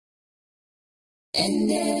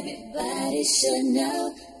And everybody should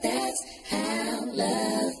know that's how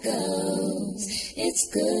love goes. It's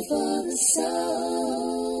good for the soul.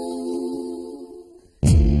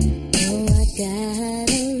 Oh, I got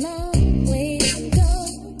a long way to go,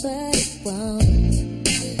 but it won't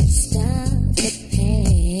stop the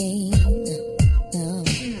pain. No,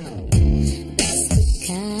 that's the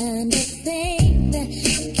kind of thing that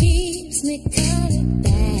keeps me coming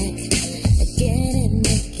back again and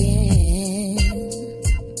again.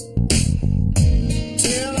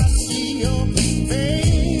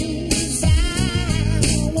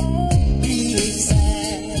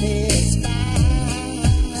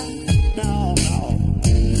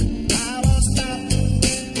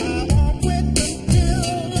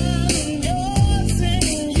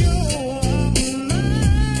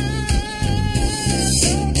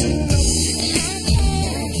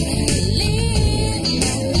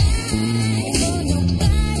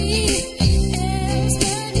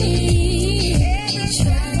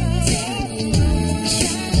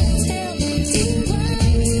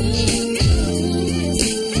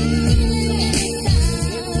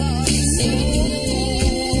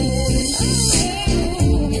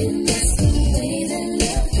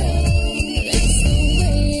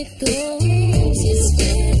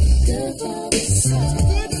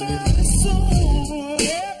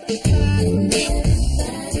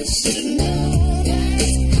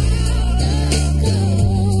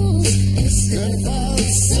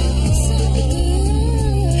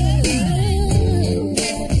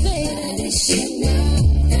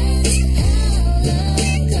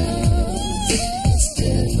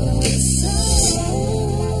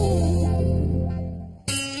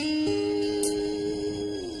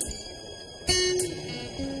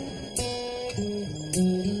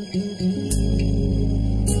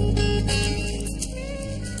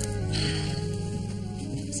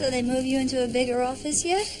 So they move you into a bigger office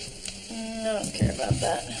yet? I don't care about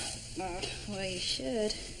that. Well, you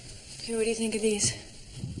should. Okay, what do you think of these?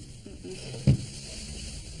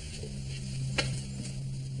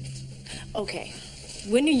 Okay,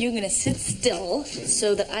 when are you going to sit still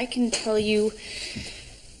so that I can tell you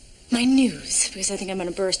my news? Because I think I'm going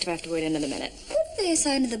to burst if I have to wait another minute. What did they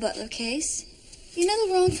assign to the Butler case? You know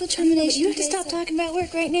the wrongful termination. You have to stop talking about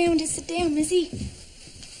work right now and just sit down, Missy.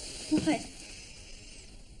 What?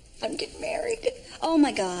 I'm getting married. Oh,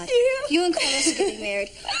 my God. Yeah. You and Carlos are getting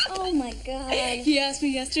married. Oh, my God. He asked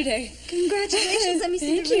me yesterday. Congratulations. Let me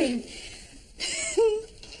see the ring.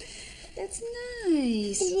 That's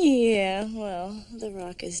nice. Yeah, well, the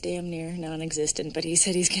rock is damn near non-existent, but he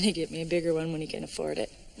said he's going to get me a bigger one when he can afford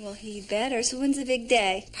it. Well, he better. So when's the big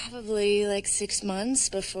day? Probably like 6 months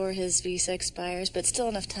before his visa expires, but still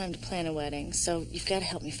enough time to plan a wedding. So you've got to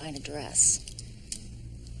help me find a dress.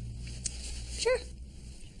 Sure.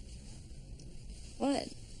 What?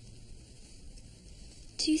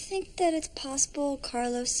 Do you think that it's possible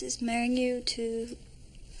Carlos is marrying you to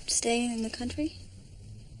stay in the country?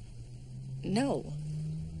 No.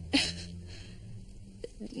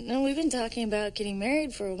 No, we've been talking about getting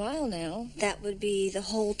married for a while now. That would be the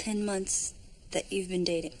whole 10 months that you've been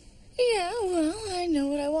dating. Yeah, well, I know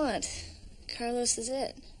what I want. Carlos is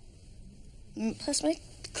it. Plus, my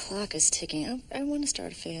clock is ticking. I want to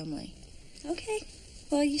start a family. Okay.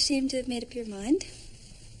 Well, you seem to have made up your mind.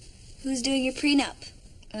 Who's doing your prenup?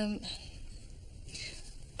 I'm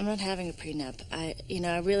not having a prenup. I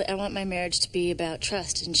want my marriage to be about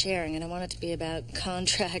trust and sharing, and I want it to be about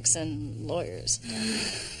contracts and lawyers.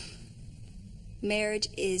 Marriage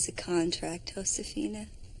is a contract, Josefina.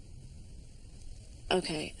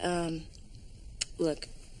 Okay, look,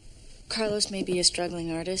 Carlos may be a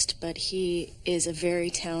struggling artist, but he is a very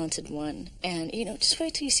talented one. And, just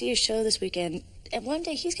wait till you see his show this weekend. And one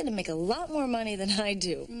day he's going to make a lot more money than I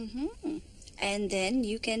do. Mm-hmm. And then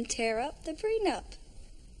you can tear up the prenup.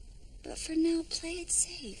 But for now, play it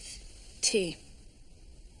safe. T,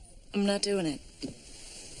 I'm not doing it.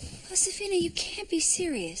 Josefina, you can't be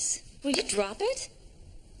serious. Will you drop it?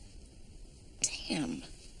 Damn.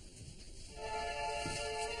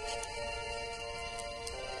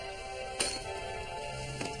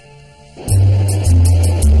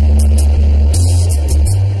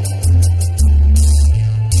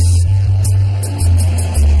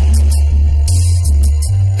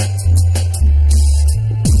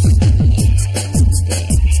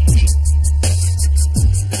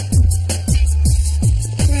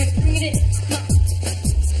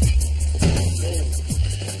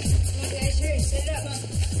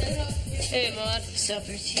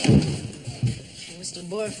 What's the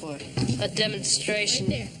board for? A demonstration.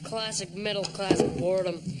 Right there. Classic middle class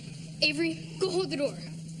boredom. Avery, go hold the door.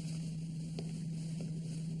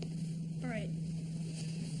 All right.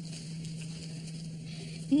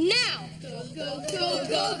 Now! Go, go, go,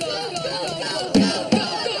 go, go, go, go, go, go.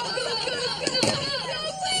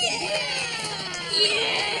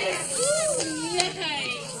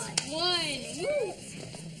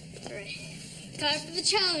 Time for the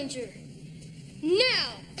challenger.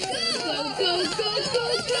 Now! Go, go, go, go, go,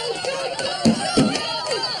 go, go, go,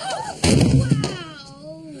 go! Wow!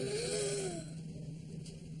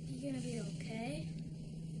 You gonna be okay?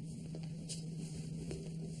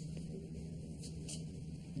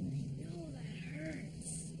 I know that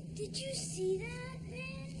hurts. Did you see that,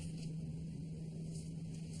 man?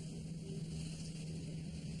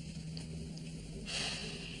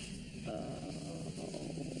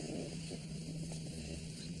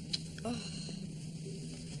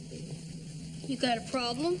 You got a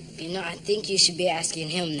problem? You know, I think you should be asking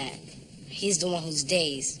him that. He's the one who's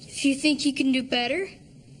dazed. If you think you can do better,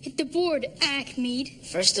 hit the board, Ackmead.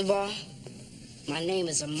 First of all, my name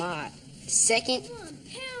is Ahmad. Second,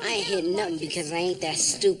 I ain't hitting nothing because I ain't that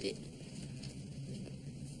stupid.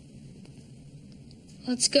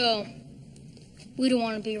 Let's go. We don't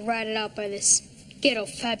want to be ratted out by this ghetto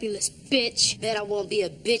fabulous bitch. Bet I won't be a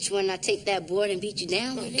bitch when I take that board and beat you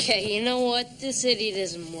down. Okay, you know what? This idiot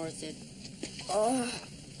isn't worth it.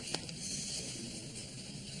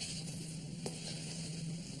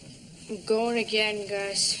 I'm going again,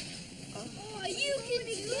 guys. Oh, you can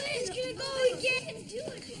do it. It's gonna go again. Do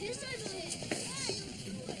it. This is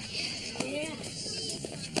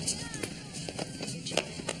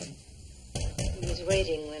He was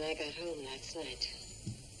waiting when I got home last night.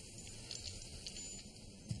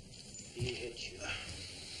 He hit you.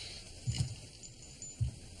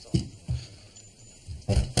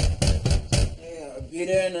 Yeah, I'll be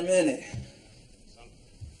there in a minute.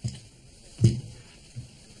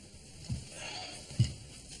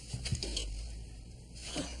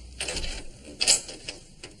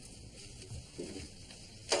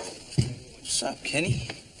 What's up, Kenny?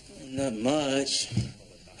 Not much.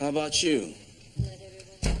 How about you?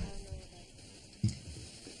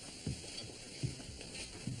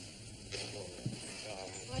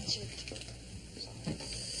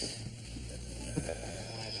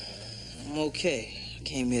 I'm okay. I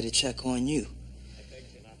came here to check on you.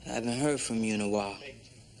 I haven't heard from you in a while.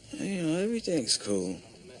 You know, everything's cool.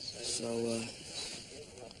 So,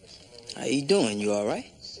 how you doing? You all right?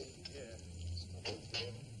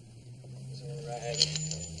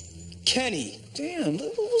 Kenny! Damn,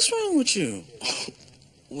 what's wrong with you?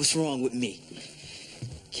 What's wrong with me?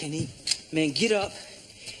 Kenny, man, get up,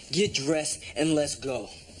 get dressed, and let's go.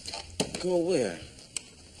 Go where?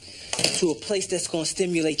 To a place that's gonna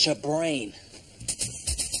stimulate your brain.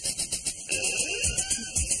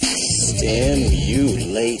 Damn you,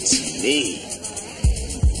 late to me.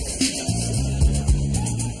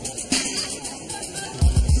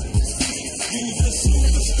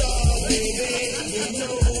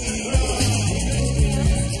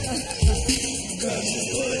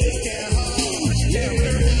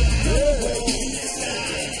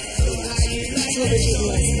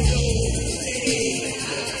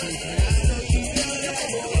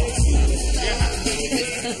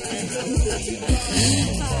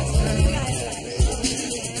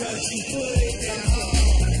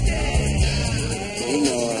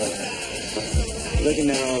 Looking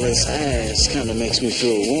at all this ass kind of makes me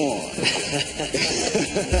feel warm.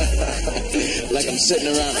 Like I'm sitting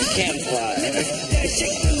around a campfire.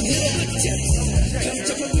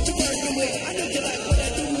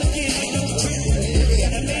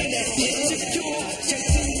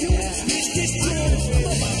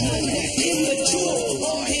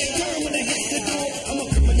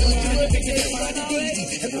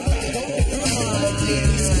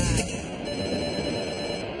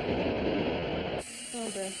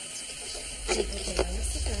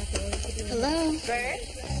 Hello? Bert?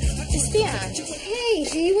 It's Dion. Hey,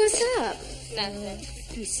 G, what's up? Nothing.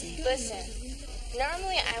 Listen,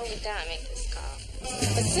 normally I would not make this call.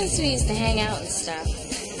 But since we used to hang out and stuff,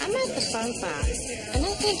 I'm at the funk box, and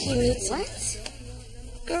I think you need some... What?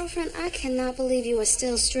 Girlfriend, I cannot believe you are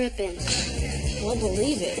still stripping. Well,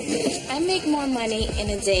 believe it. I make more money in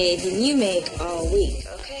a day than you make all week,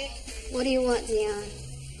 okay? What do you want, Dion?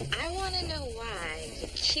 I want to know why your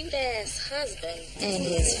cute-ass husband and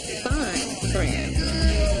his fine friend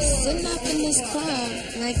sitting up in this club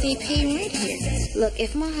like they pay rent here. Look,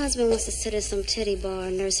 if my husband wants to sit at some titty bar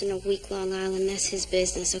nursing a weak Long Island, that's his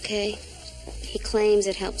business, okay? He claims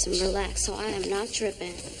it helps him relax, so I am not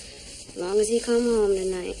tripping. As long as he come home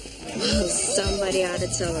tonight. Well, somebody ought to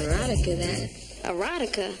tell Erotica that.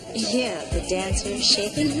 Erotica? Yeah, the dancer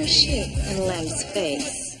shaking her shit in Lem's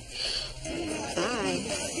face. Bye.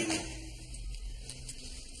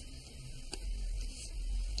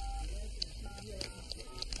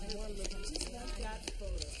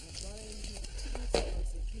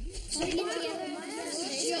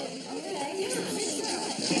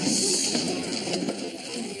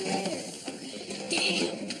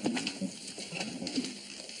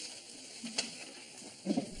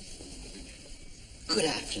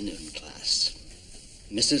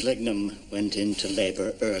 Mrs. Lignum went into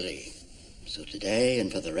labor early. So today and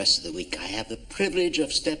for the rest of the week, I have the privilege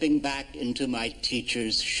of stepping back into my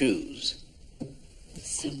teacher's shoes.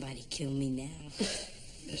 Somebody kill me now.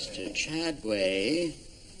 Mr. Chadway,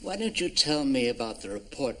 why don't you tell me about the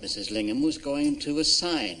report Mrs. Lingham was going to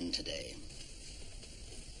assign today?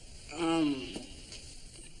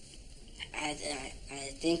 I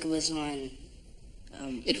think it was on,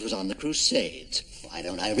 It was on the Crusades. Why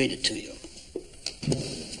don't I read it to you?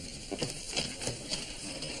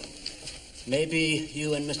 Maybe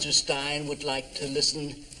you and Mr. Stein would like to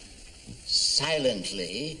listen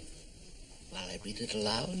silently while I read it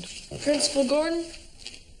aloud. Principal Gordon?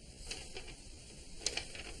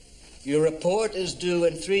 Your report is due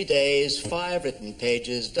in 3 days, 5 written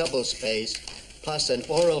pages, double-spaced, plus an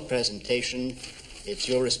oral presentation. It's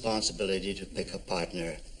your responsibility to pick a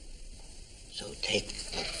partner. So take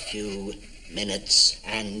a few minutes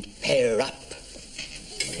and pair up.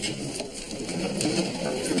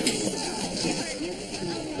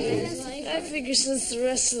 I figure since the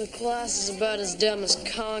rest of the class is about as dumb as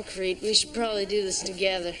concrete, we should probably do this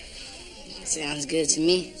together. Sounds good to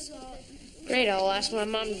me. Great, I'll ask my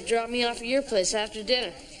mom to drop me off at your place after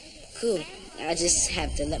dinner. Cool. I just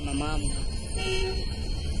have to let my mom know. I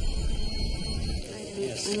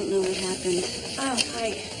don't know what happened. Oh,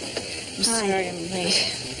 hi. I'm sorry I'm late.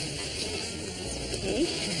 Okay.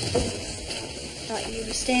 Thought you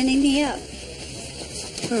were standing me up.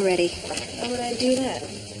 We're ready. How would I do that?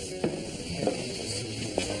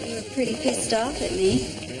 You were pretty pissed off at me.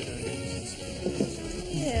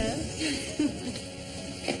 Yeah.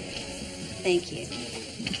 Thank you.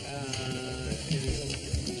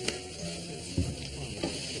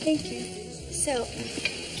 Thank you. So,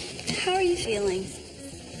 how are you feeling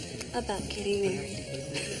about getting married?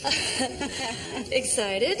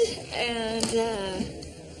 Excited and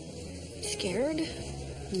scared.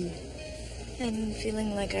 And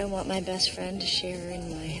feeling like I want my best friend to share in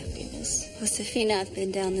my happiness. Well, Safina, I've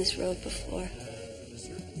been down this road before.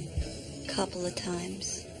 Couple of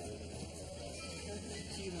times.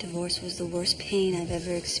 Divorce was the worst pain I've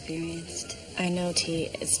ever experienced. I know, T.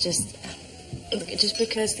 It's just... Look, just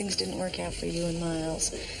because things didn't work out for you and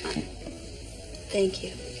Miles. Thank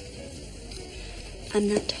you. I'm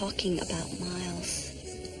not talking about Miles.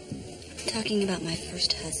 I'm talking about my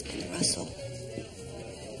first husband, Russell.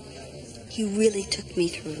 He really took me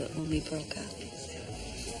through it when we broke up.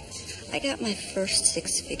 I got my first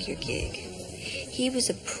 6-figure gig. He was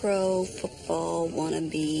a pro football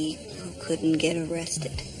wannabe who couldn't get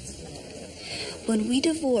arrested. When we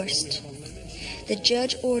divorced, the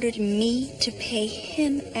judge ordered me to pay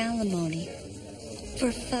him alimony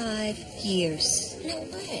for 5 years. No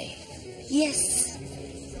way. Yes.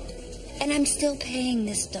 And I'm still paying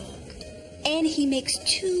this dog. And he makes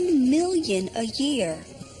 $2 million a year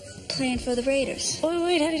playing for the Raiders.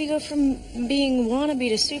 Wait, how did he go from being wannabe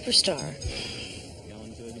to superstar?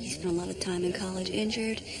 He spent a lot of time in college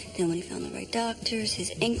injured. Then when he found the right doctors,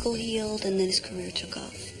 his ankle healed, and then his career took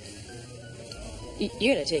off. You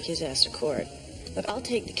gotta take his ass to court. Look, I'll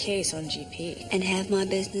take the case on GP. And have my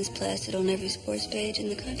business plastered on every sports page in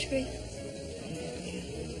the country?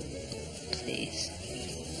 Please.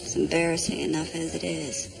 It's embarrassing enough as it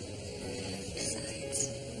is. Besides,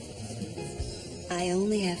 I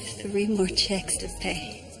only have 3 more checks to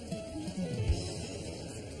pay.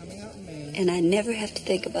 And I never have to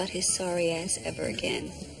think about his sorry ass ever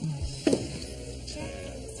again.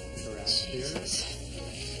 Jesus.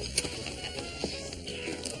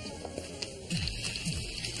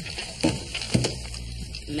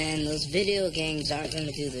 Man, those video games aren't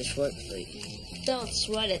gonna do this work for you. Don't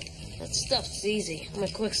sweat it. That stuff's easy. I'm a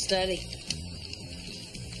quick study.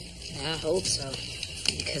 I hope so,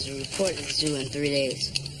 because the report is due in 3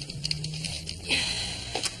 days.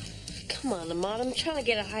 Come on, Ahmad, I'm trying to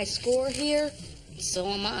get a high score here. So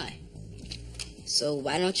am I. So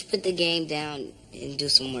why don't you put the game down and do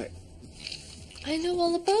some work? I know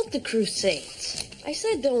all about the Crusades. I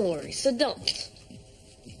said don't worry, so don't.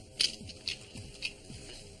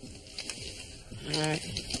 All right.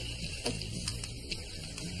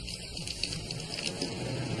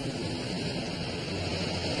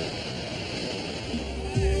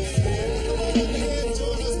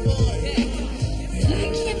 I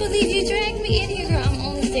can't believe you dragged me in here, girl. I'm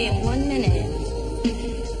only staying 1 minute.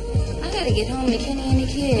 I gotta get home to Kenny and the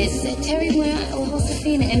kids. Terry went out with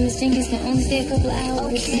Josefina and Miss Jenkins can only stay a couple of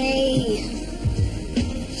hours. Okay.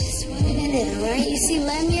 Just 1 minute, all right? You see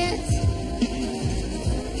Lem yet?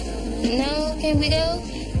 No, can we go?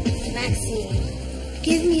 Maxie,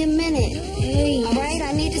 give me a minute. Hey. All right?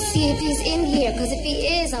 I need to see if he's in here, because if he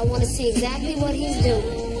is, I want to see exactly what he's doing.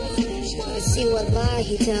 Let's see what lie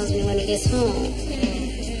he tells me when he gets home.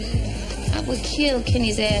 I would kill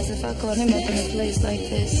Kenny's ass if I caught him up in a place like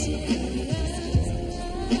this.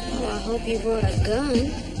 Well, I hope you brought a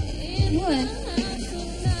gun. What?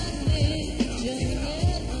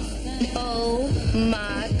 Oh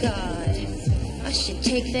my God. I should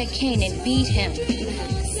take that cane and beat him.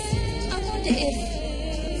 I wonder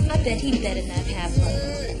if... I bet he better not have one.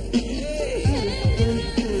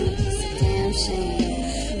 It's a damn shame.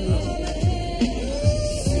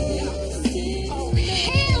 Oh,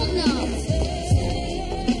 hell no!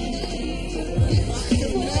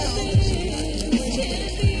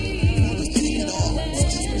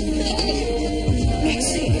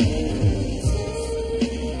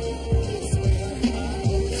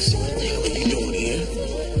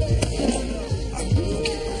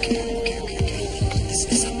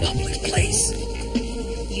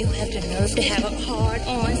 You have the nerve to have a hard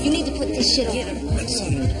on. You need to put this shit on.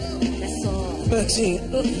 Maxine, That's all. Maxine,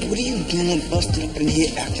 what are you doing busting up in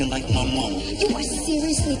here acting like my mama? You are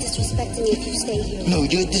seriously disrespecting me if you stay here. No,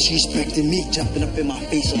 you're disrespecting me, jumping up in my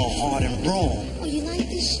face all hard and wrong. Oh, you like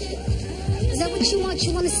this shit? Is that what you want?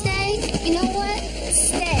 You want to stay? You know what?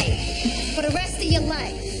 Stay. For the rest of your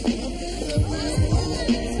life.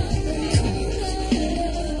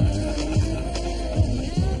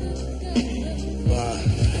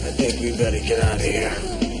 I think we better get out of here.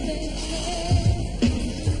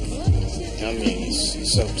 I mean,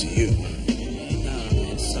 it's up to you.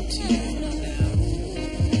 It's up to you.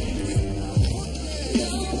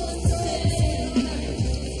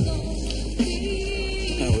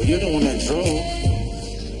 No, you're the one that drove.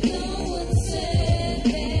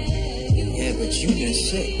 Yeah, but you been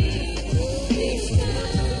sick.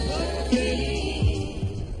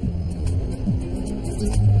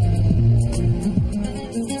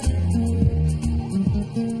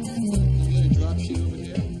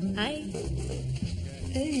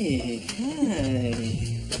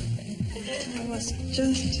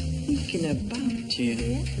 Just thinking about you.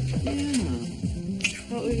 Yeah.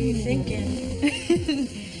 What were you thinking?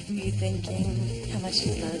 Were you thinking how much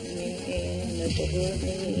you loved me and adored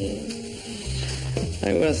me?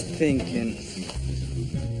 I was thinking,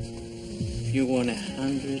 you want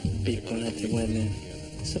 100 people at the wedding.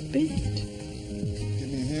 It's a bit. Give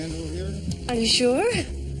me a hand over here. Are you sure?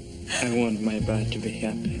 I want my bride to be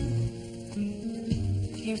happy.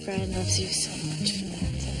 Your bride loves you so much for that.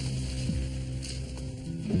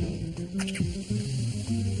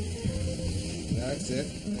 That's it.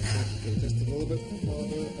 Okay, just a little bit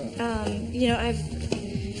farther up. You know, I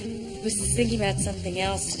was thinking about something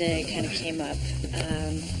else today. It kind of came up.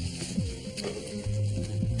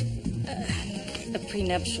 A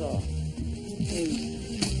prenuptial.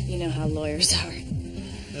 You know how lawyers are.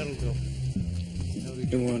 That'll go.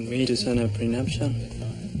 You want me to sign a prenuptial?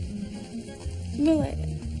 Well,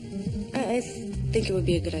 I think it would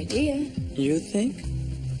be a good idea. You think?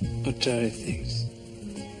 Or Terry thinks?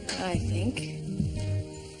 I think.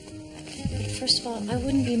 First of all, I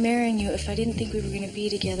wouldn't be marrying you if I didn't think we were going to be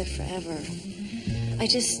together forever. I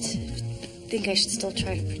just think I should still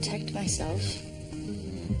try to protect myself.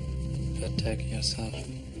 Protect yourself.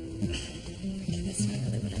 That's not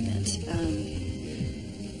really what I meant.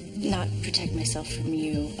 Not protect myself from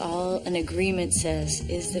you. All an agreement says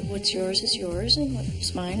is that what's yours is yours and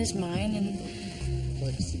what's mine is mine, and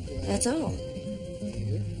that's all.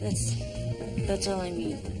 That's all I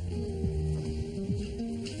mean.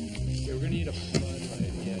 Yeah, we're gonna need a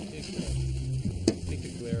floodlight. Yeah, take the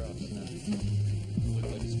glare off of that. Look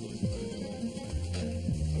like it's supposed to.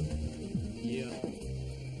 Yeah.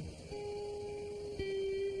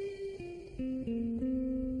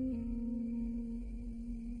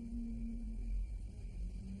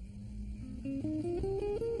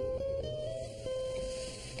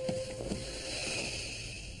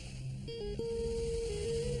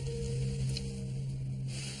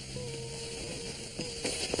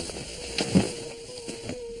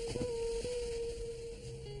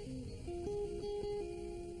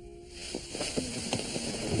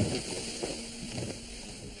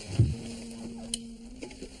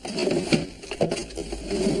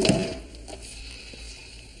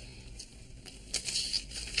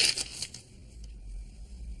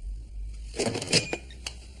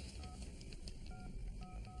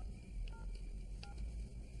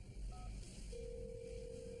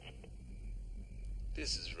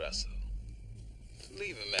 This is Russell.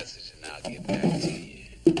 Leave a message and I'll get back to you.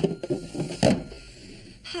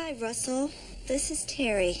 Hi, Russell. This is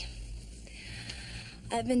Terry.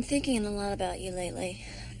 I've been thinking a lot about you lately.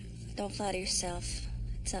 Don't flatter yourself.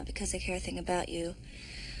 It's not because I care a thing about you.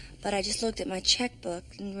 But I just looked at my checkbook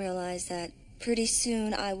and realized that Pretty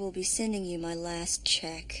soon I will be sending you my last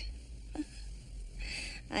check.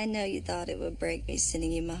 I know you thought it would break me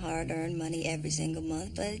sending you my hard-earned money every single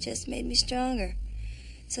month, but it just made me stronger.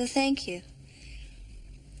 So thank you.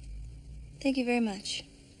 Thank you very much.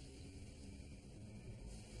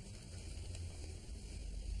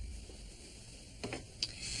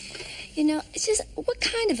 You know, it's just, what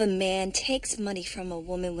kind of a man takes money from a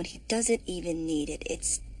woman when he doesn't even need it?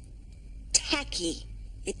 It's tacky,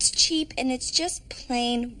 it's cheap, and it's just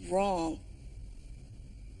plain wrong.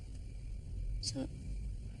 So,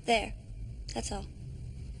 there. That's all.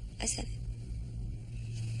 I said it.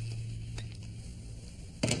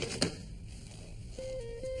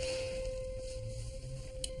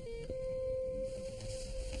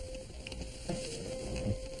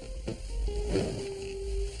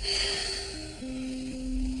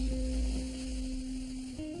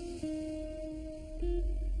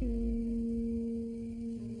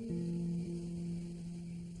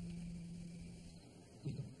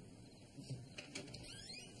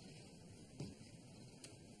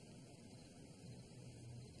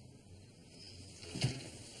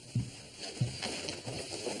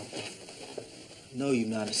 No, you're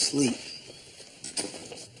not asleep.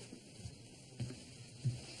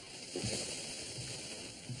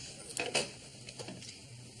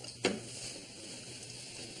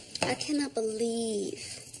 I cannot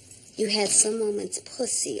believe you had some woman's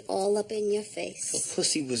pussy all up in your face. The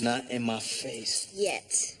pussy was not in my face.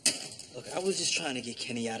 Yet. Look, I was just trying to get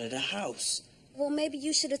Kenny out of the house. Well, maybe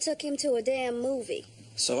you should have took him to a damn movie.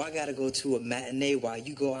 So I gotta go to a matinee while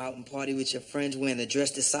you go out and party with your friends wearing a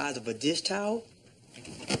dress the size of a dish towel?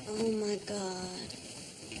 Oh, my God.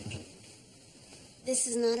 This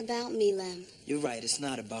is not about me, Lem. You're right, it's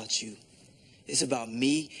not about you. It's about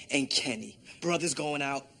me and Kenny. Brothers going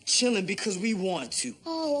out, chilling because we want to.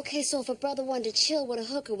 Oh, okay, so if a brother wanted to chill with a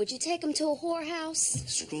hooker, would you take him to a whorehouse?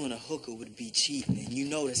 Screwing a hooker would be cheating, and you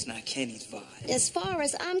know that's not Kenny's vibe. As far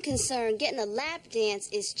as I'm concerned, getting a lap dance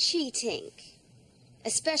is cheating.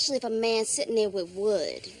 Especially if a man's sitting there with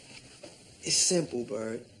wood. It's simple,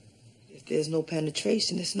 Bird. If there's no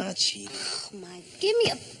penetration, it's not cheating. Oh, my... Give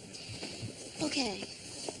me a... Okay.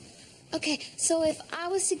 Okay, so if I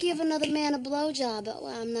was to give another man a blowjob, well,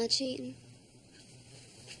 I'm not cheating.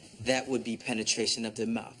 That would be penetration of the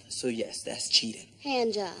mouth. So, yes, that's cheating.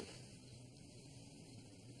 Hand job.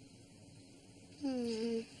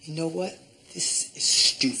 You know what? This is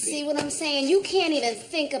stupid. See what I'm saying? You can't even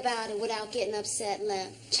think about it without getting upset,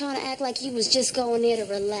 Lem. Trying to act like you was just going there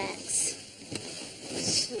to relax.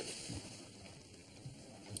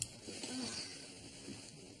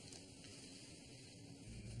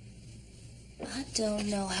 I don't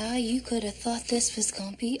know how you could have thought this was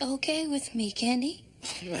gonna be okay with me, Kenny.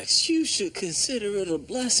 Max, you should consider it a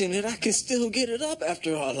blessing that I can still get it up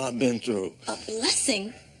after all I've been through. A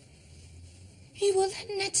blessing? You were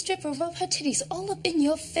letting that stripper rub her titties all up in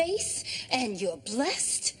your face, and you're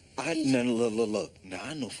blessed? Look. Now,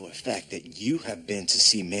 I know for a fact that you have been to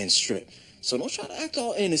see men strip. So don't try to act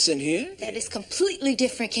all innocent here. That is completely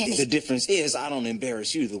different, Kenny. The difference is I don't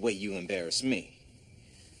embarrass you the way you embarrass me.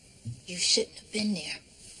 You shouldn't have been there.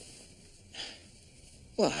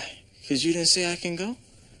 Why? Because you didn't say I can go?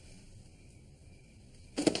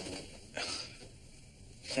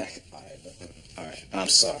 All right, I'm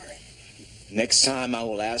sorry. Next time I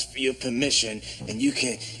will ask for your permission, and you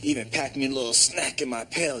can even pack me a little snack in my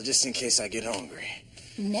pail just in case I get hungry.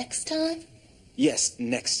 Next time? Yes,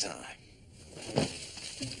 next time.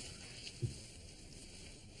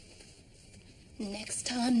 Next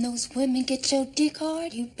time those women get your dick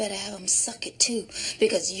hard, you better have them suck it too,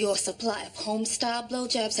 because your supply of home-style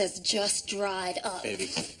blowjobs has just dried up. Baby.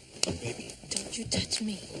 Don't you touch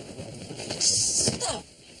me. Stop!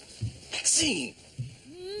 Maxine!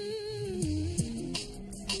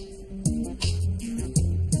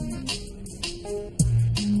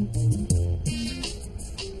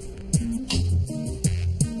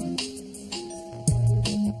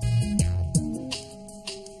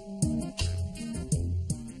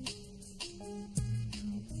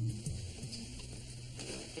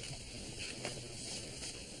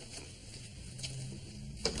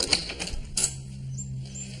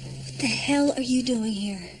 What the hell are you doing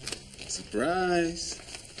here? Surprise.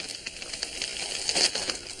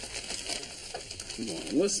 Come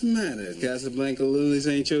on, what's the matter? Casablanca Lilies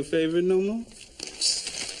ain't your favorite no more?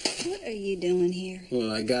 What are you doing here?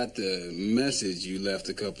 Well, I got the message you left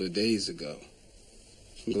a couple of days ago.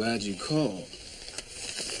 I'm glad you called.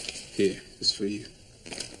 Here, it's for you.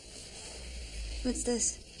 What's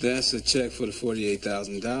this? That's a check for the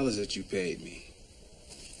 $48,000 that you paid me.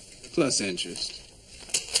 Plus interest.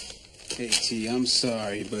 Hey, T, I'm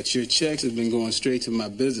sorry, but your checks have been going straight to my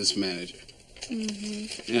business manager.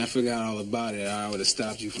 Mm-hmm. And I forgot all about it, or I would have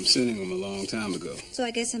stopped you from sending them a long time ago. So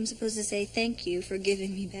I guess I'm supposed to say thank you for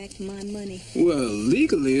giving me back my money. Well,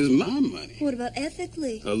 legally, it's my money. What about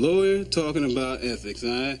ethically? A lawyer talking about ethics,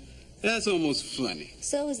 all right? That's almost funny.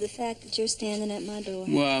 So is the fact that you're standing at my door.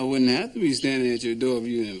 Well, I wouldn't have to be standing at your door if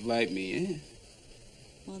you didn't invite me in.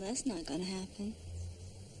 Well, that's not gonna happen.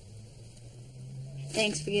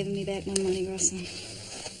 Thanks for giving me back my money, Russell.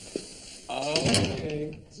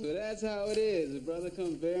 Okay, so that's how it is. A brother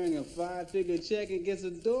comes bearing a 5-figure check and gets a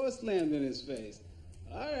door slammed in his face.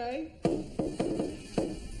 All right.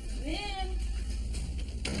 Man.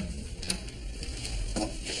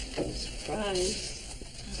 Surprise.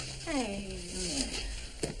 Hey.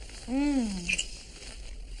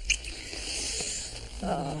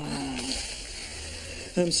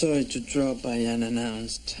 I'm sorry to drop by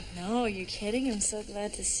unannounced. No, you're kidding. I'm so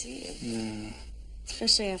glad to see you. Yeah.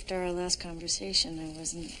 Especially after our last conversation, I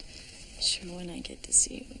wasn't sure when I'd get to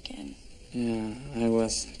see you again. Yeah, I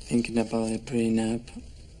was thinking about a prenup,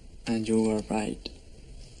 and you were right.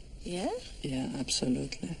 Yeah? Yeah,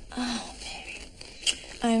 absolutely. Oh, baby.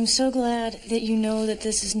 I'm so glad that you know that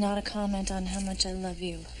this is not a comment on how much I love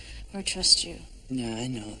you or trust you. Yeah, I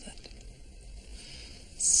know that.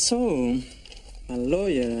 So, my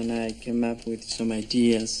lawyer and I came up with some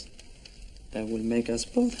ideas that will make us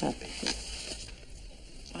both happy.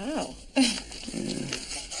 Wow. I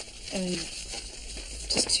mean,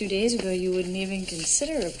 just 2 days ago you wouldn't even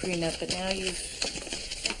consider a prenup, but now you've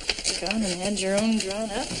gone and had your own drawn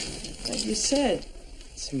up. Like you said,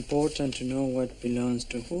 it's important to know what belongs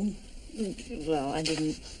to whom. Well, I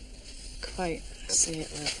didn't quite say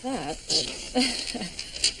it like that,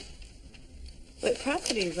 but... What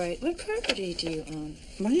property do you own?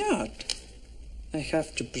 My yacht. I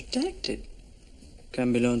have to protect it.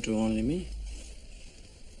 Can belong to only me.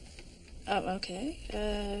 Oh, okay.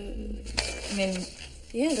 I mean,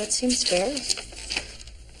 yeah, that seems fair.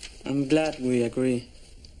 I'm glad we agree.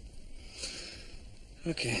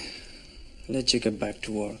 Okay, let you get back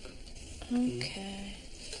to work. Okay.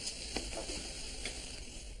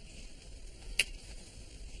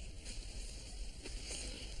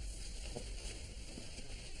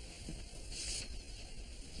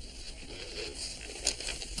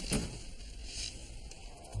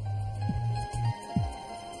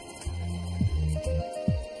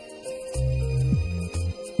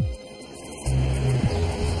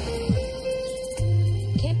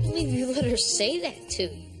 Say that to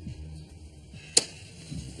you.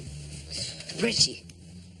 Richie.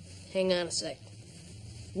 Hang on a sec.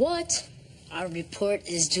 What? Our report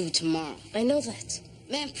is due tomorrow. I know that.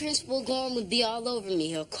 Man, Principal Gorham would be all over me.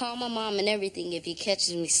 He'll call my mom and everything if he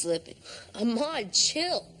catches me slipping. Ahmad,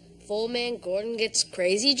 chill. If old man Gordon gets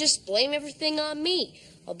crazy, just blame everything on me.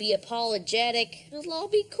 I'll be apologetic. It'll all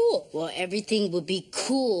be cool. Well, everything would be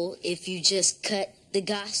cool if you just cut the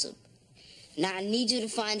gossip. Now, I need you to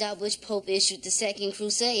find out which pope issued the Second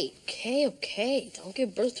Crusade. Okay. Don't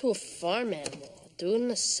give birth to a farm animal. I'll do it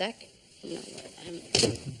in a second. You know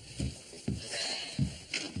what?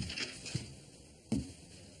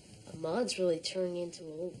 Ahmad's really turning into a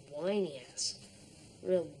little whiny ass.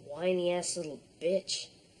 Real whiny ass little bitch.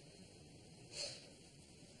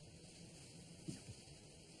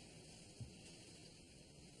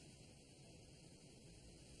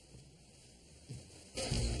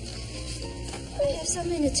 I have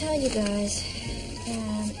something to tell you guys.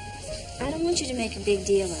 I don't want you to make a big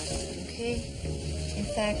deal out of it, okay? In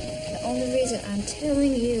fact, the only reason I'm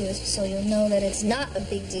telling you is so you'll know that it's not a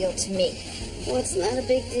big deal to me. What's not a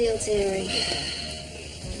big deal, Terry?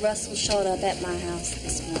 Russell showed up at my house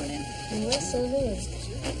this morning. Russell who?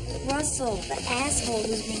 Russell, the asshole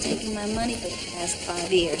who's been taking my money for the past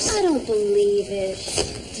 5 years. I don't believe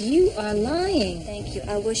it. You are lying. Thank you.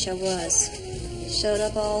 I wish I was. Showed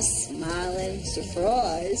up all smiling,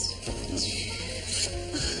 surprised.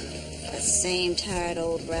 That same tired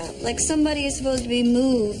old rap. Like somebody is supposed to be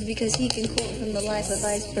moved because he can quote from the life of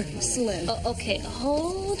Iceberg Slim. Oh, okay,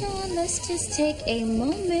 hold on. Let's just take a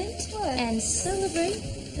moment and celebrate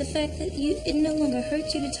the fact that it no longer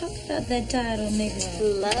hurts you to talk about that tired old nigga.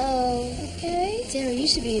 Hello. Okay? Terry, you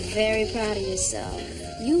should be very proud of yourself.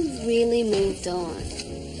 You really moved on.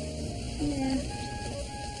 Yeah.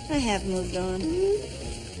 I have moved on.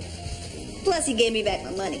 Mm-hmm. Plus, he gave me back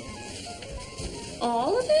my money.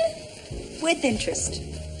 All of it? With interest.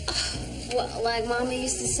 Well, like Mama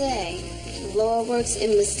used to say, the Lord works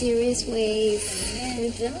in mysterious ways.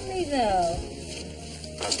 Man, tell me though.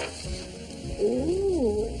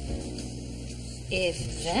 Ooh.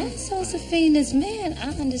 If that's Josephina's man,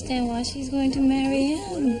 I understand why she's going to marry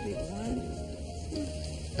him.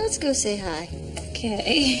 let's go say hi.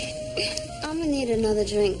 Okay. I'm gonna need another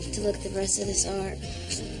drink to look at the rest of this art.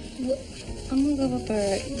 I'm gonna go up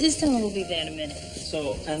this time we'll be there in a minute.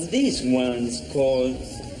 So, and this one's called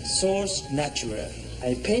Source Natural.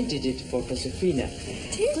 I painted it for Josefina.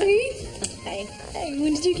 Terry! Hi. Hey,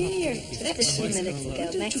 when did you get here? Just a few minutes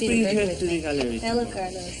ago. Maxine and Bird with me. Hello,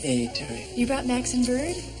 Carlos. Hey, Terry. You brought Max and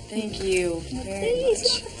Bird? Thank you very much. Please,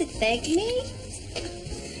 you don't have to thank me.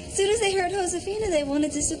 As soon as they heard Josefina, they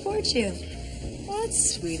wanted to support you. Well,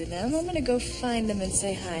 that's sweet of them. I'm gonna go find them and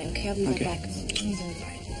say hi. Okay, I'll be right back.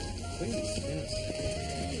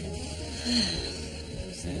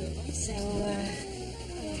 So,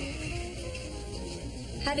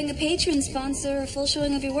 having a patron sponsor a full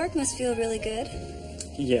showing of your work must feel really good.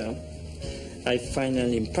 Yeah. I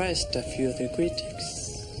finally impressed a few of the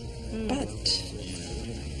critics. But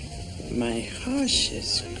my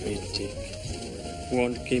harshest critic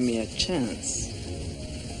won't give me a chance.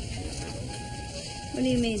 What do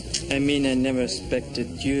you mean? I mean, I never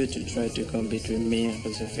expected you to try to come between me and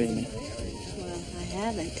Josefina. Well, I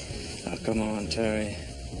haven't. Oh, come on, Terry.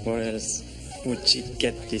 Where else would she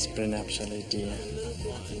get this prenuptial idea?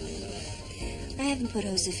 I haven't put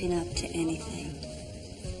Josefina up to anything.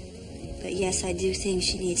 But yes, I do think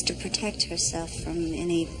she needs to protect herself from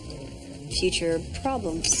any future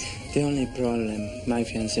problems. The only problem my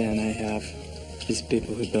fiancé and I have is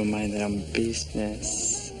people who don't mind their own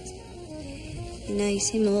business. You know, you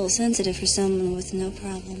seem a little sensitive for someone with no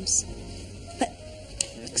problems. But,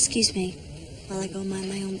 excuse me, while I go mind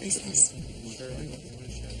my own business.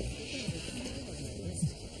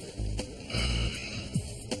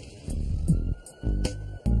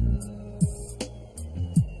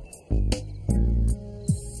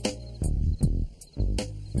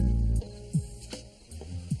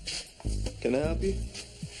 Can I help you?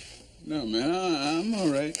 No, man, I'm all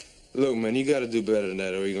right. Look, man, you got to do better than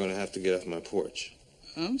that, or you're going to have to get off my porch.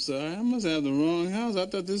 I'm sorry, I must have the wrong house. I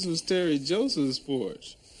thought this was Terry Joseph's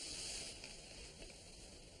porch.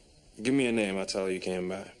 Give me a name. I'll tell her you came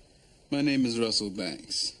by. My name is Russell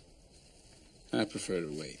Banks. I prefer to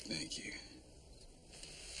wait, thank you.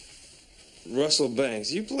 Russell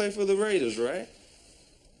Banks. You play for the Raiders, right?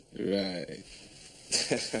 Right.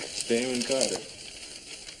 Damon Carter.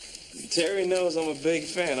 Terry knows I'm a big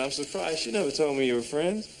fan. I'm surprised she never told me you were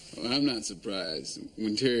friends. Well, I'm not surprised.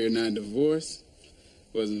 When Terry and I divorced,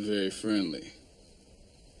 wasn't very friendly.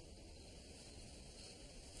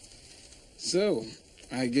 So,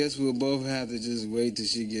 I guess we'll both have to just wait till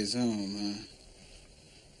she gets home,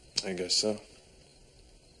 huh? I guess so.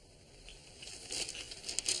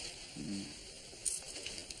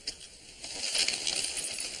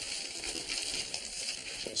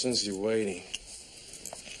 Well, since you're waiting,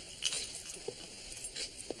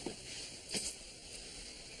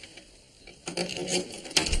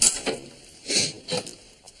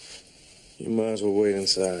 you might as well wait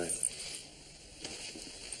inside.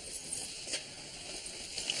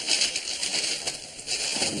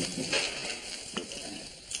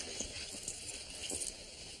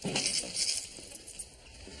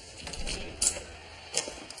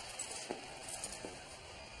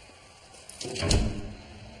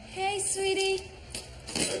 Hey, sweetie.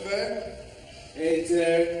 Hey, babe. Hey,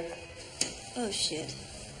 Terry. Oh, shit.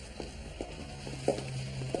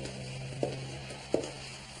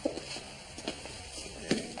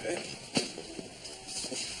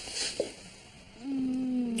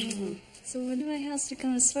 So when did my house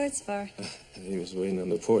become a sports bar? He was waiting on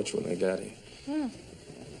the porch when I got him. Oh,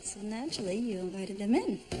 so naturally you invited him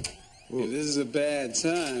in. If this is a bad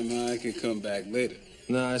time, I could come back later.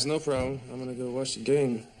 Nah, it's no problem. I'm gonna go watch the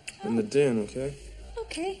game in the den, okay?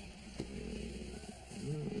 Okay.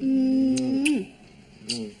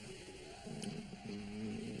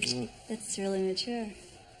 That's really mature.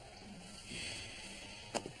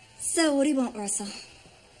 So, what do you want, Russell?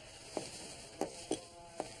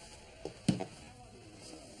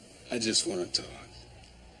 I just want to talk.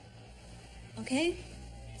 Okay?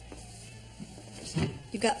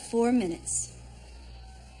 You've got 4 minutes.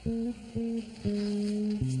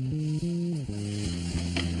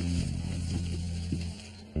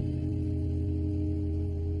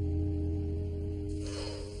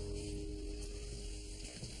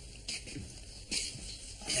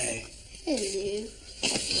 Hey, you.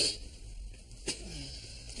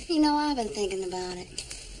 You know, I've been thinking about it.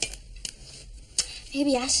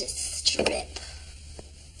 Maybe I should strip.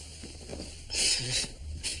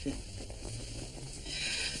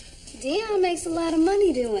 Dion makes a lot of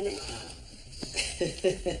money doing it.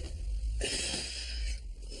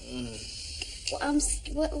 Well,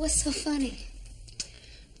 what's so funny?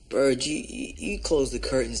 Bird, you close the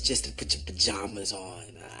curtains just to put your pajamas on.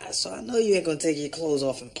 So I know you ain't gonna take your clothes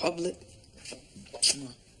off in public.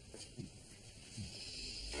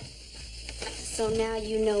 So now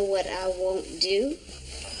you know what I won't do?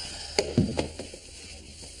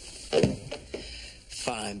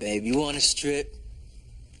 Fine, babe. You want to strip?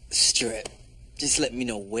 Strip. Just let me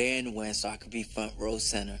know where and when so I can be front row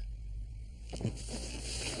center.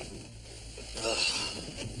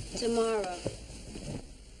 Tomorrow.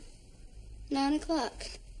 9 o'clock.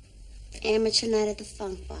 Amateur night at the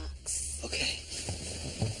Funk Box. Okay.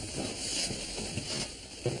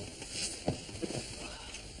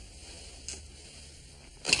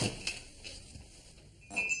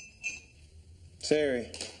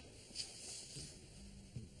 Terry.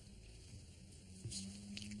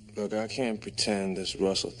 Look, I can't pretend this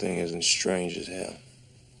Russell thing isn't strange as hell.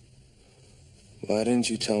 Why didn't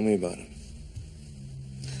you tell me about him?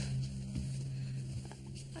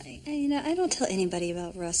 I don't tell anybody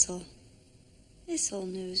about Russell. It's old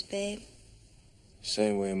news, babe.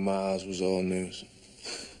 Same way Miles was old news.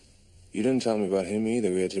 You didn't tell me about him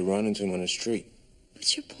either. We had to run into him on the street.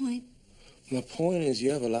 What's your point? My point is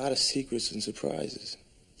you have a lot of secrets and surprises.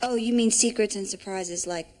 Oh, you mean secrets and surprises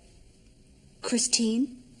like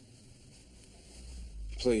Christine?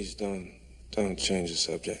 Please don't change the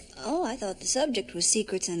subject. Oh, I thought the subject was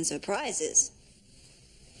secrets and surprises.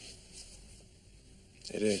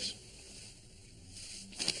 It is.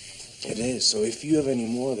 It is. So if you have any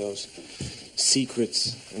more of those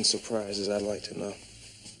secrets and surprises, I'd like to know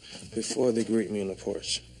before they greet me on the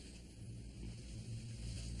porch.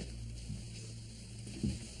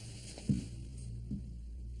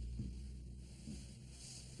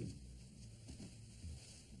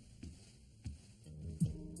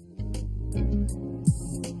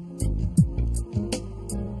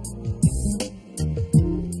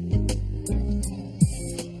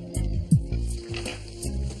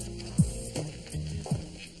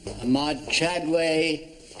 Ahmad Chadway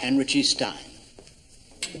and Richie Stein.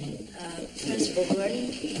 Principal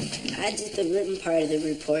Gordon, I did the written part of the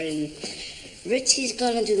report, and Richie's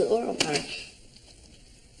gonna do the oral part.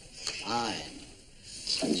 Fine.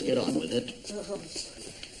 Let's get on with it.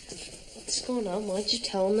 What's going on? Why'd you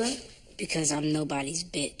tell him that? Because I'm nobody's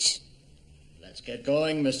bitch. Let's get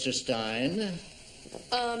going, Mr. Stein.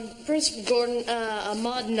 Principal Gordon,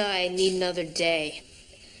 Ahmad and I need another day.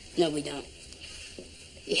 No, we don't.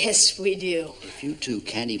 Yes, we do. If you two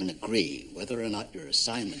can't even agree whether or not your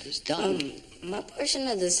assignment is done... my portion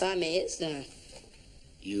of the assignment is done.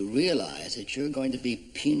 You realize that you're going to be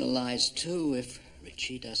penalized, too, if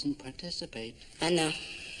Richie doesn't participate. I know.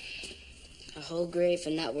 A whole grade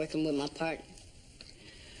for not working with my partner.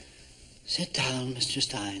 Sit down, Mr.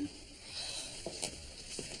 Stein.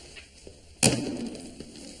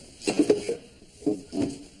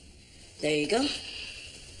 There you go.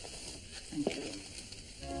 Thank you.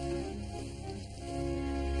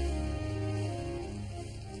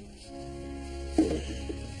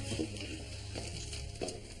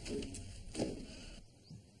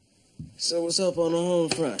 So what's up on the home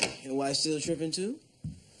front? Your wife still tripping too?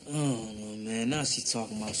 Oh, no, man. Now she's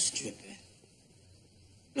talking about stripping.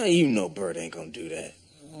 Now, you know Bert ain't gonna do that.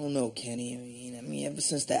 I don't know, Kenny. I mean, ever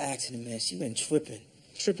since the accident, man, she been tripping.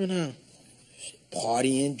 Tripping how?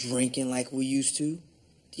 Partying, drinking like we used to.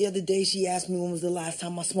 The other day, she asked me when was the last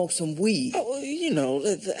time I smoked some weed. Oh, well, you know,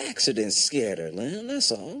 the accident scared her, Lynn.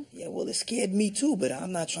 That's all. Yeah, well, it scared me too, but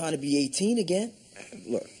I'm not trying to be 18 again.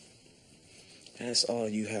 Look, that's all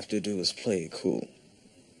you have to do is play it cool.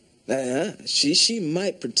 She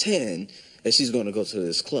might pretend that she's going to go to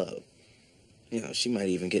this club. You know, she might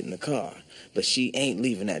even get in the car, but she ain't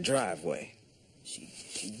leaving that driveway.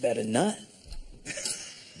 She better not.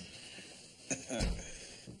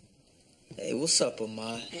 Hey, what's up,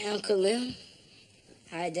 Ahmad? Hey, Uncle Lil.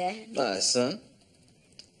 Hi, Dad. Hi, son.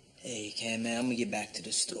 Hey, Ken, man, I'm gonna get back to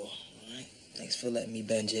the store, all right? Thanks for letting me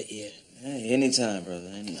bend your ear. Hey, anytime, brother,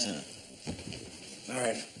 anytime. All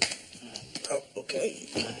right. Oh, okay.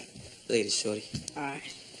 All right. Later, shorty. All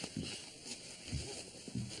right.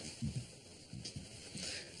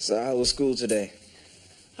 So how was school today?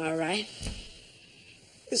 All right.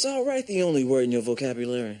 Is all right the only word in your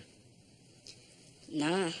vocabulary?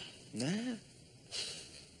 Nah. Nah.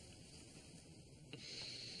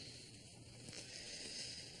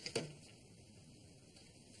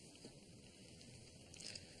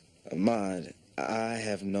 Ahmad, I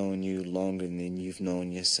have known you longer than you've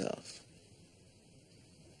known yourself.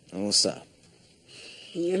 And what's up?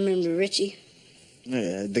 You remember Richie?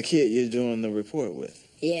 Yeah, the kid you're doing the report with.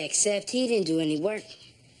 Yeah, except he didn't do any work.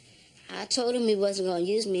 I told him he wasn't going to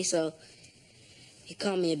use me, so he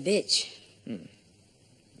called me a bitch.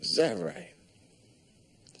 Is that right?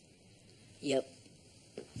 Yep.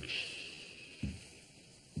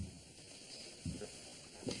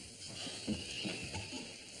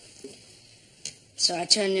 So I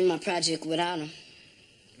turned in my project without him.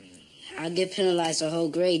 I'll get penalized a whole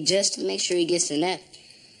grade just to make sure he gets an F.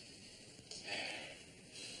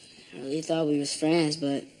 I really thought we was friends,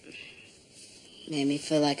 but made me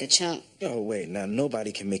feel like a chump. Oh, wait. Now,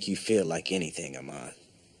 nobody can make you feel like anything, Ahmad.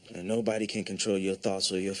 And nobody can control your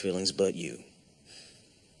thoughts or your feelings but you.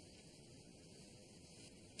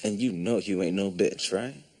 And you know you ain't no bitch,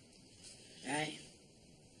 right? Right.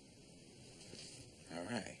 All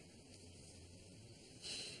right.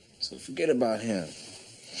 So forget about him.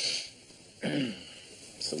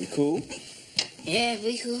 So we cool? Yeah,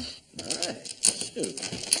 we cool. All right. Shoot.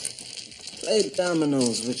 Play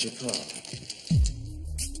dominoes with your paw.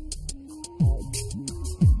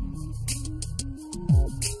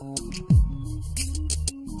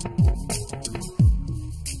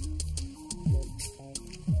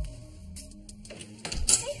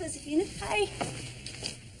 Hey, Josefina. Hi.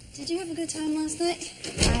 Did you have a good time last night?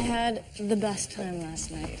 I had the best time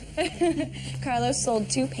last night. Carlos sold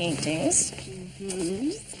 2 paintings.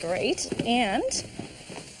 Great. And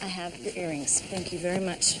I have your earrings. Thank you very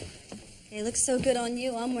much. They look so good on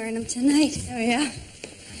you. I'm wearing them tonight. Oh, yeah?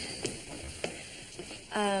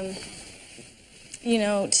 You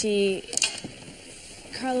know, T,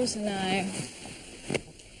 Carlos and I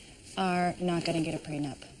are not going to get a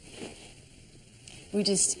prenup. We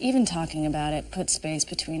just, even talking about it, put space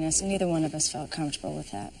between us, and neither one of us felt comfortable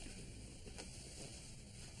with that.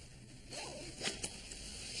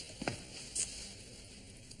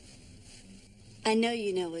 I know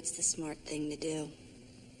you know it's the smart thing to do.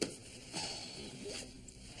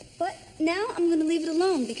 But now I'm going to leave it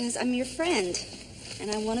alone because I'm your friend,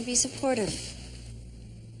 and I want to be supportive.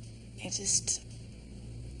 I just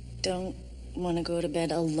don't want to go to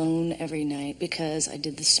bed alone every night because I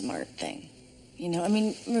did the smart thing. You know, I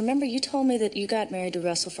mean, remember you told me that you got married to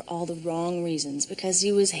Russell for all the wrong reasons, because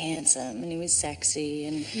he was handsome and he was sexy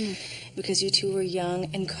and because you two were young,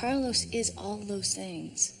 and Carlos is all those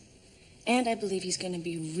things. And I believe he's going to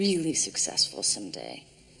be really successful someday.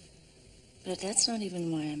 But that's not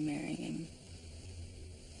even why I'm marrying him.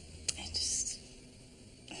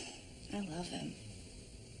 I love him.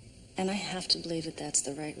 And I have to believe that that's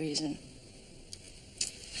the right reason.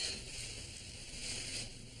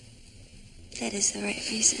 That is the right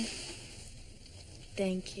reason.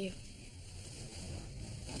 Thank you.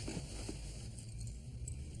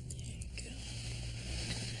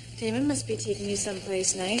 Damon must be taking you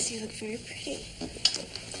someplace nice. You look very pretty.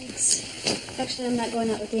 Thanks. Actually, I'm not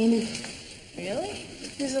going out with Damon. Really?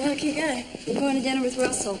 Who's a lucky guy? I'm going to dinner with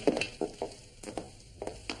Russell.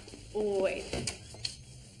 Wait.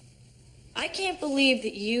 I can't believe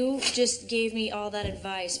that you just gave me all that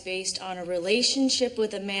advice based on a relationship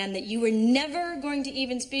with a man that you were never going to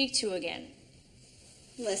even speak to again.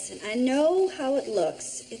 Listen, I know how it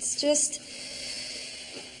looks. It's just...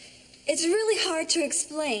 It's really hard to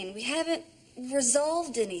explain. We haven't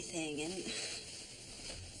resolved anything, and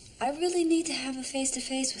I really need to have a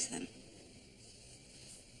face-to-face with him.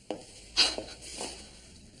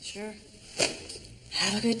 Sure.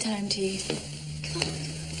 Have a good time, T. Come on.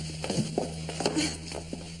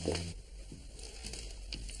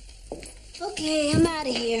 Okay, I'm out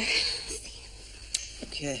of here.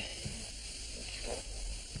 Okay.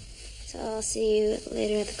 So I'll see you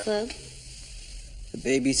later at the club. The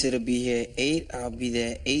babysitter will be here at 8. I'll be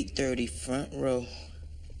there at 8:30, front row.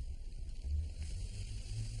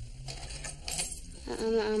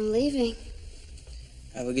 I'm leaving.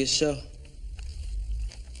 Have a good show.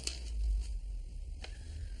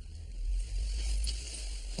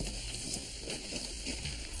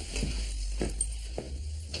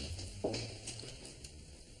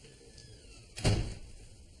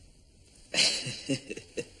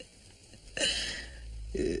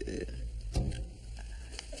 Yeah.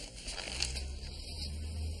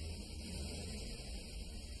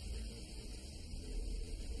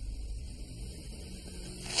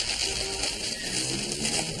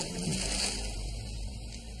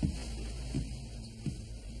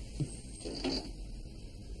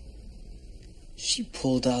 She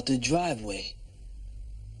pulled out the driveway.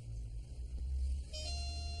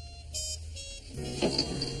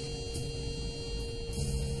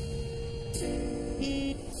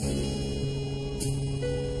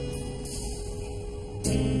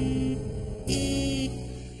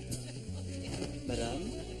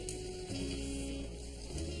 Madame?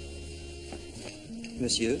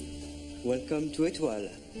 Monsieur, welcome to Étoile.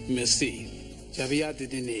 Merci. J'avais hâte de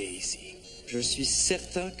dîner ici. Je suis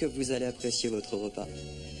certain que vous allez apprécier votre repas.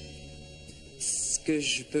 Est-ce que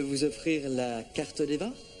je peux vous offrir la carte des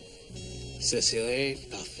vins? Ça serait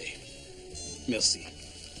parfait. Merci.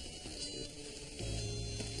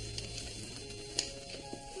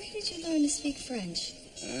 Where did you learn to speak French?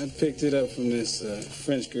 I picked it up from this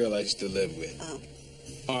French girl I used to live with. Oh.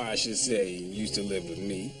 Or I should say, used to live with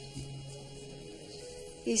me.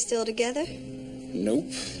 You still together?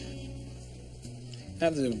 Nope.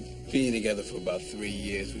 After being together for about 3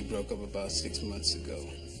 years, we broke up about 6 months ago.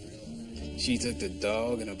 She took the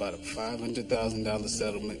dog and about a $500,000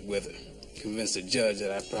 settlement with her. Convinced the judge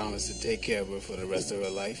that I promised to take care of her for the rest of her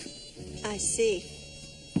life. I see.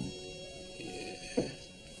 Yeah.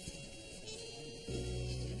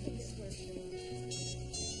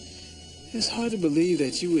 It's hard to believe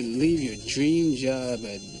that you would leave your dream job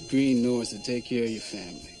at Green North to take care of your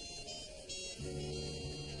family.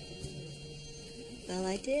 Well,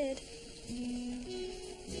 I did.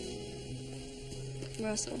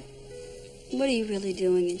 Russell, what are you really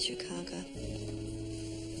doing in Chicago?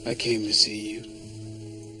 I came to see you.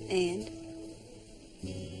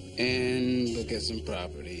 And look at some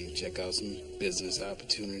property, check out some business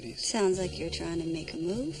opportunities. Sounds like you're trying to make a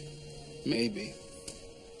move. Maybe.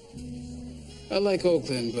 I like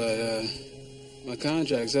Oakland, but my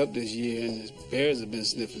contract's up this year and the bears have been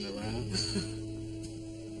sniffing around.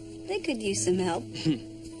 They could use some help.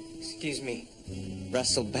 Excuse me.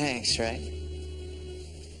 Russell Banks, right?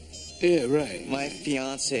 Yeah, right. My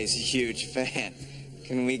fiance's a huge fan.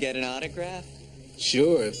 Can we get an autograph?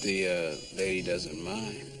 Sure, if the lady doesn't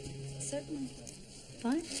mind. Certainly.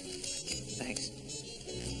 Fine. Thanks.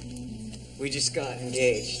 We just got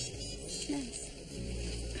engaged. Nice.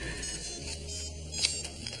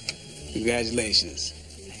 Congratulations.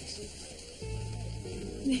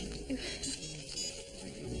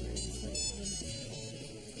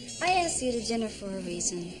 I asked you to dinner for a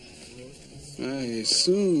reason. I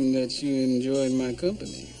assume that you enjoyed my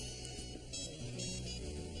company.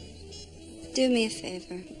 Do me a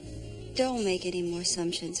favor. Don't make any more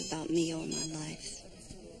assumptions about me or my life.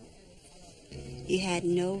 You had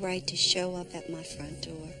no right to show up at my front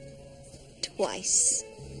door. Twice.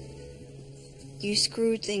 You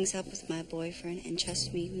screwed things up with my boyfriend, and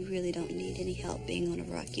trust me, we really don't need any help being on a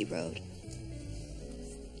rocky road.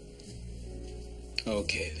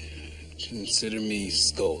 Okay, then. Consider me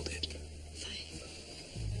scolded. Fine.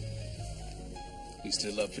 You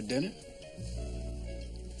still up for dinner?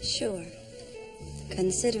 Sure.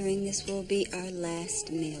 Considering this will be our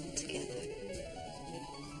last meal together.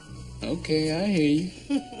 Okay, I hear you.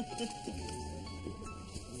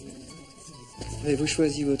 Avez-vous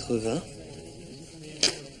choisi votre vin?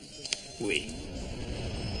 Oui.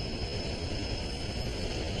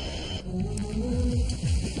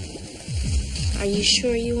 Are you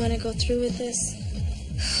sure you want to go through with this?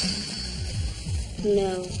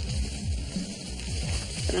 No.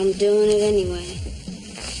 But I'm doing it anyway.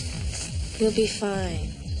 You'll be fine.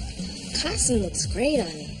 Costume looks great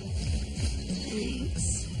on you.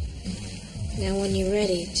 Thanks. Now, when you're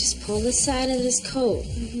ready, just pull the side of this coat,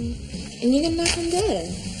 and you can knock him dead.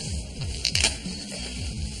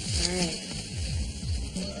 All right.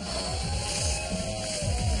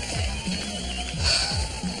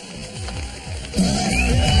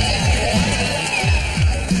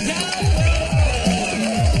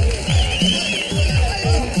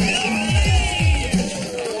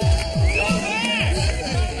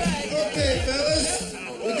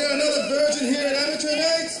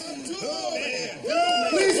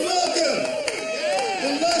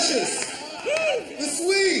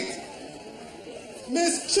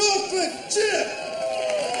 Miss Chocolate Chip!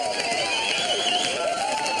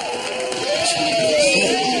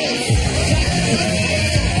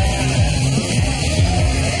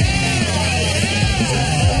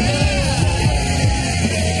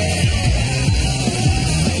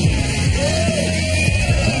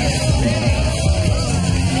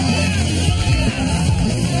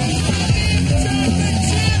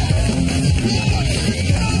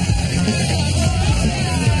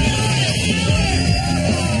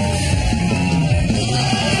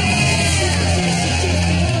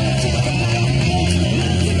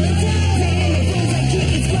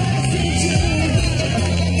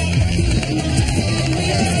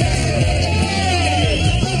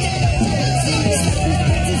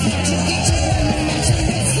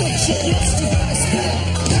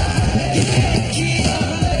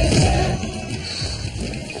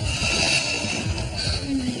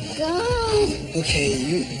 Okay,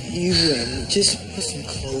 you win. Just put some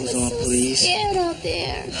clothes on, please. Scared out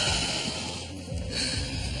there.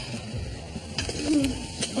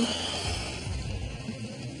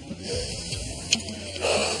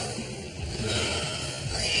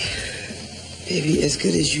 Baby, as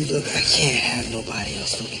good as you look, I can't have nobody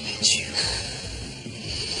else looking at you.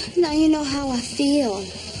 Now you know how I feel.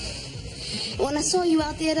 When I saw you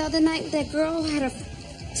out there the other night with that girl who had her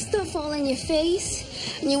stuff all in your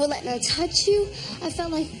face, and you were letting her touch you, I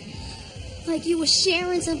felt like you were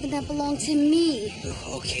sharing something that belonged to me.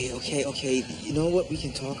 Okay. You know what? We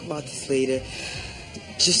can talk about this later.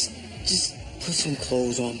 Just put some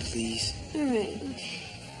clothes on, please. All right, okay.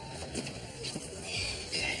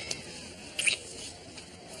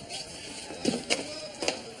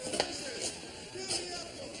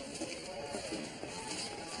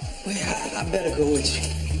 Wait, I better go with you.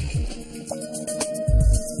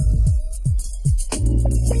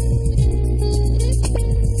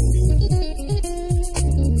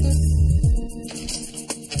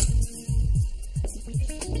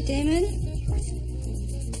 Damon?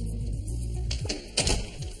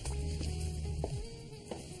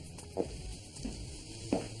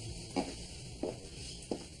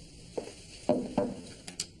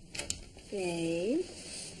 Babe?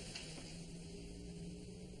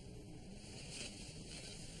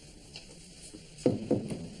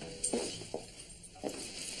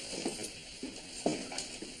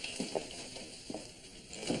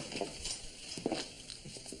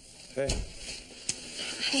 Hey.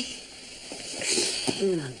 Hey.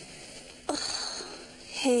 Oh,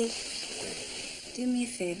 hey. Do me a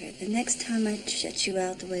favor. The next time I shut you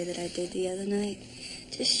out the way that I did the other night,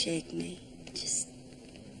 just shake me. Just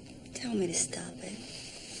tell me to stop it.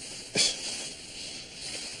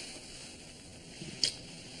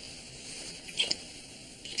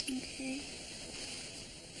 Okay.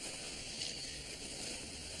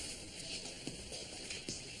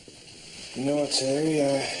 You know what, Terry?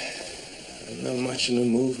 I'm not much in the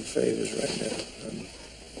mood for favors right now.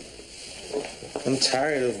 I'm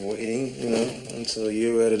tired of waiting, until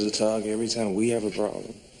you're ready to talk every time we have a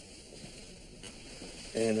problem.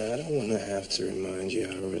 And I don't want to have to remind you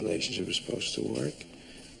how a relationship is supposed to work.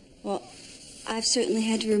 Well, I've certainly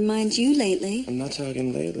had to remind you lately. I'm not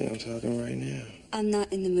talking lately, I'm talking right now. I'm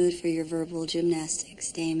not in the mood for your verbal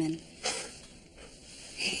gymnastics, Damon.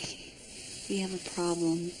 We have a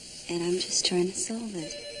problem, and I'm just trying to solve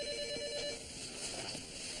it.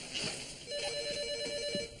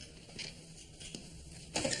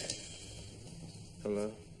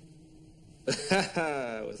 Hello?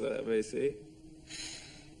 What's up, AC?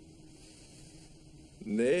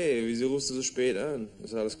 Nee, wieso rufst du so spät an?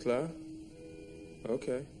 Ist alles klar?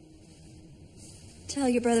 Okay. Tell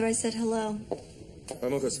your brother I said hello. Warte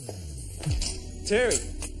mal kurz. Terry!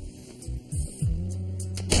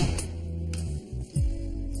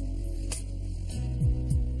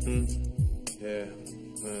 Yeah,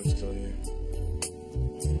 I'm still here.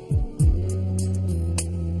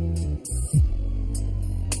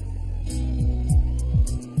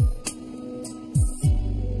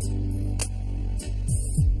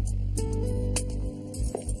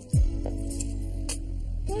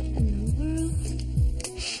 What in the world?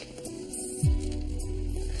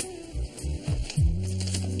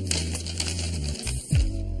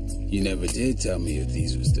 You never did tell me if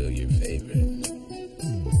these were still your favorite.